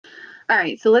All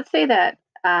right, so let's say that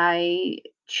I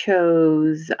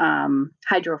chose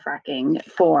hydrofracking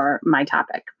for my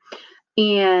topic.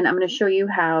 And I'm going to show you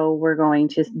how we're going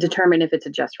to determine if it's a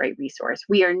just right resource.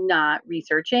 We are not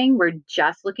researching, we're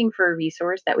just looking for a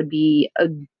resource that would be a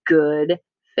good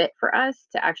fit for us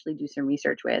to actually do some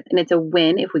research with. And it's a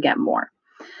win if we get more.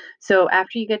 So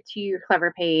after you get to your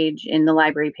Clever page in the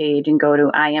library page and go to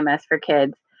IMS for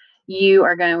Kids, you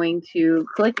are going to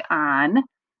click on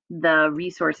the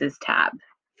resources tab.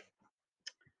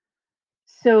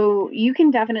 So you can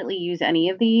definitely use any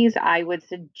of these. I would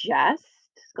suggest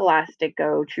Scholastic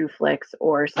Go, TrueFlix,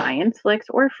 or ScienceFlix,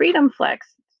 or FreedomFlix,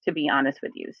 to be honest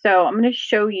with you. So I'm going to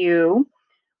show you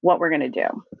what we're going to do.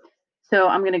 So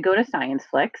I'm going to go to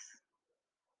ScienceFlix,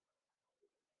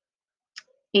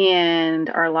 and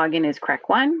our login is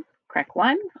Crec1.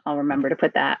 Crec1. I'll remember to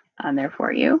put that on there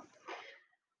for you.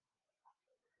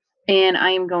 And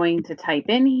I am going to type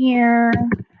in here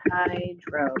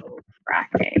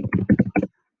hydrofracking.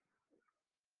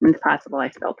 It's possible I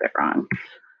spelled it wrong.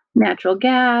 Natural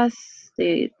gas,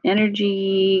 the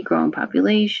energy, growing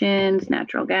populations,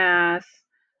 natural gas.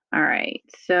 All right,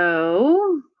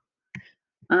 so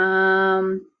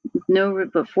no,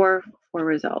 but four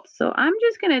results. So I'm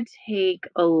just gonna take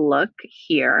a look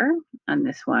here on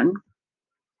this one,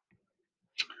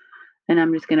 and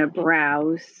I'm just gonna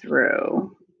browse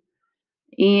through.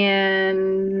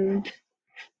 And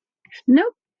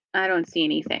nope, I don't see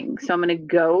anything. So I'm gonna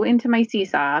go into my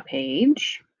Seesaw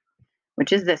page,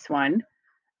 which is this one.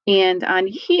 And on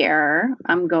here,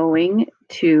 I'm going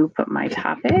to put my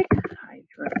topic,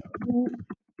 hydro,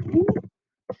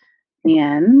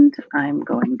 and I'm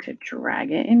going to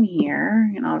drag it in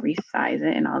here, and I'll resize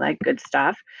it and all that good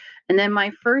stuff. And then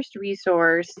my first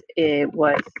resource, it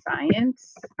was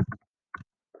science.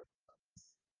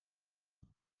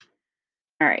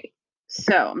 All right,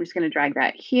 so I'm just going to drag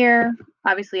that here.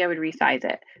 Obviously, I would resize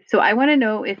it. So I want to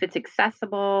know if it's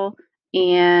accessible,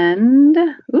 and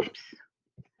oops.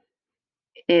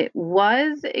 It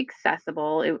was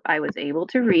accessible. I was able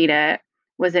to read it.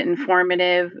 Was it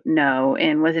informative? No.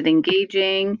 And was it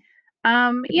engaging?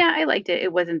 Yeah, I liked it.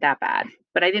 It wasn't that bad,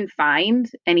 but I didn't find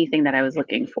anything that I was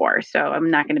looking for, so I'm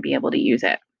not going to be able to use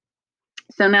it.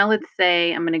 So now let's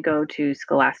say I'm going to go to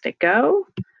Scholastic Go.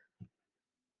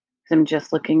 I'm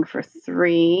just looking for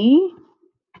 3.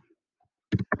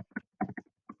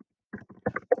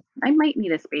 I might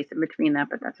need a space in between that,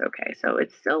 but that's okay. So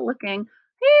it's still looking.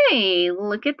 Hey,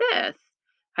 look at this.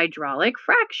 Hydraulic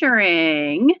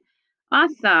fracturing.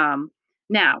 Awesome.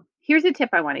 Now, here's a tip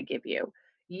I want to give you.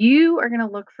 You are going to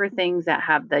look for things that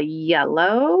have the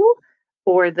yellow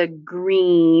or the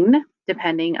green,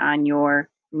 depending on your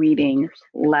reading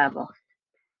level.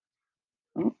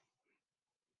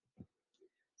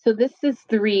 So this is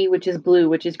 3, which is blue,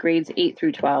 which is grades 8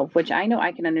 through 12, which I know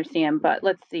I can understand, but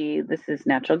let's see. This is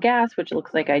natural gas, which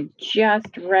looks like I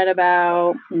just read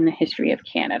about in the history of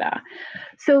Canada.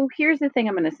 So here's the thing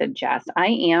I'm going to suggest. I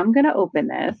am going to open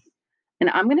this,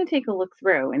 and I'm going to take a look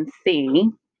through and see.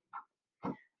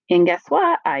 And guess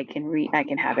what? I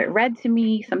can have it read to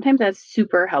me. Sometimes that's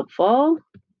super helpful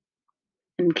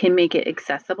and can make it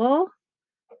accessible.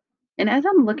 And as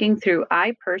I'm looking through,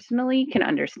 I personally can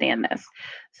understand this.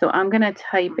 So I'm going to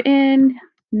type in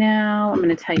now, I'm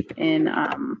going to type in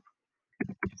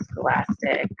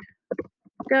Scholastic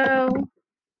Go. I'm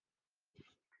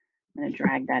going to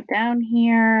drag that down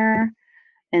here.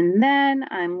 And then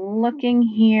I'm looking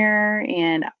here,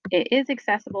 and it is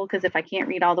accessible because if I can't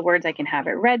read all the words, I can have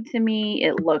it read to me.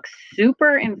 It looks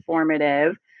super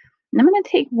informative. And I'm going to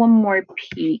take one more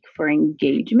peek for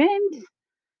engagement.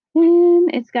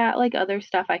 And it's got like other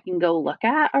stuff I can go look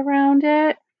at around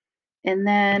it. And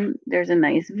then there's a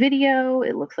nice video.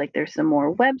 It looks like there's some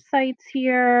more websites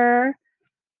here.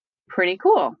 Pretty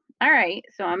cool. All right,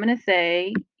 so I'm going to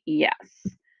say yes.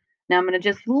 Now I'm going to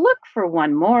just look for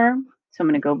one more. So I'm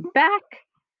going to go back.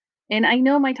 And I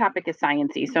know my topic is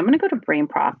sciencey, so I'm going to go to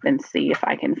BrainPop and see if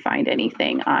I can find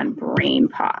anything on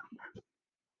BrainPop.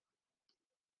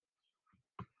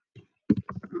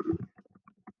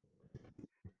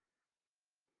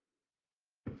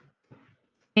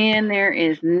 And there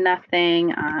is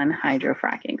nothing on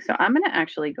hydrofracking. So I'm going to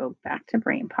actually go back to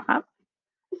BrainPop.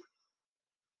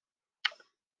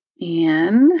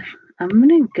 And I'm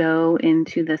going to go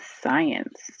into the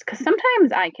science because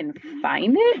sometimes I can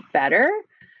find it better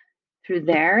through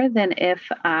there than if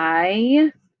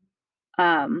I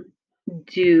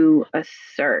do a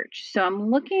search. So I'm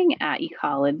looking at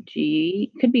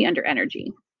ecology, could be under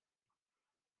energy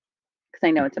because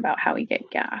I know it's about how we get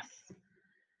gas.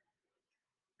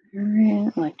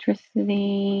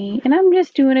 Electricity. And I'm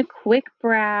just doing a quick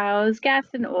browse. Gas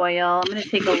and oil. I'm going to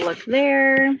take a look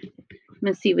there. I'm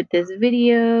going to see what this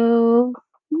video.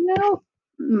 Nope.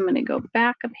 I'm going to go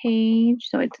back a page.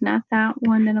 So it's not that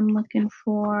one that I'm looking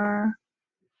for.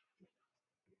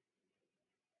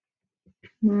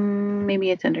 Maybe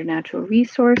it's under natural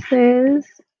resources.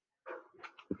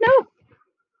 Nope.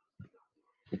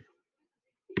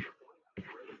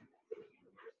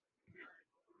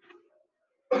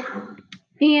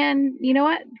 And you know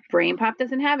what? BrainPop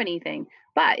doesn't have anything.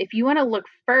 But if you want to look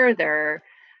further,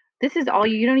 this is all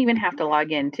you don't even have to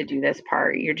log in to do this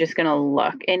part. You're just going to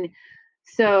look. And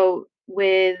so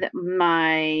with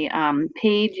my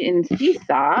page in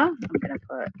Seesaw, I'm going to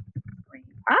put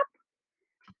BrainPop,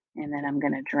 and then I'm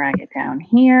going to drag it down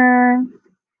here.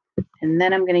 And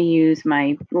then I'm going to use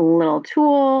my little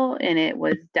tool, and it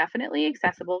was definitely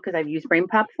accessible because I've used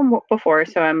BrainPop before,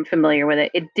 so I'm familiar with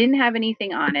it. It didn't have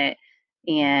anything on it,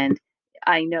 and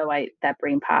I know that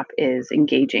BrainPop is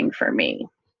engaging for me.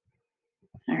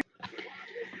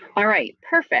 All right,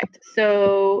 perfect.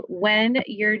 So when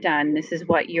you're done, this is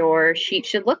what your sheet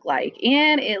should look like.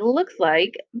 And it looks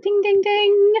like, ding, ding,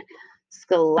 ding,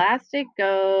 Scholastic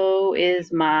Go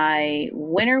is my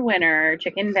winner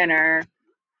chicken dinner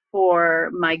for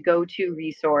my go-to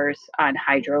resource on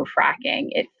hydrofracking.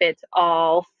 It fits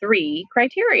all 3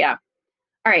 criteria.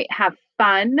 All right, have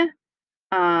fun.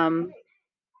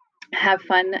 Have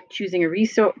fun choosing a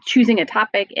resource, choosing a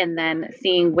topic, and then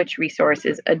seeing which resource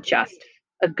is a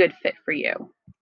good fit for you.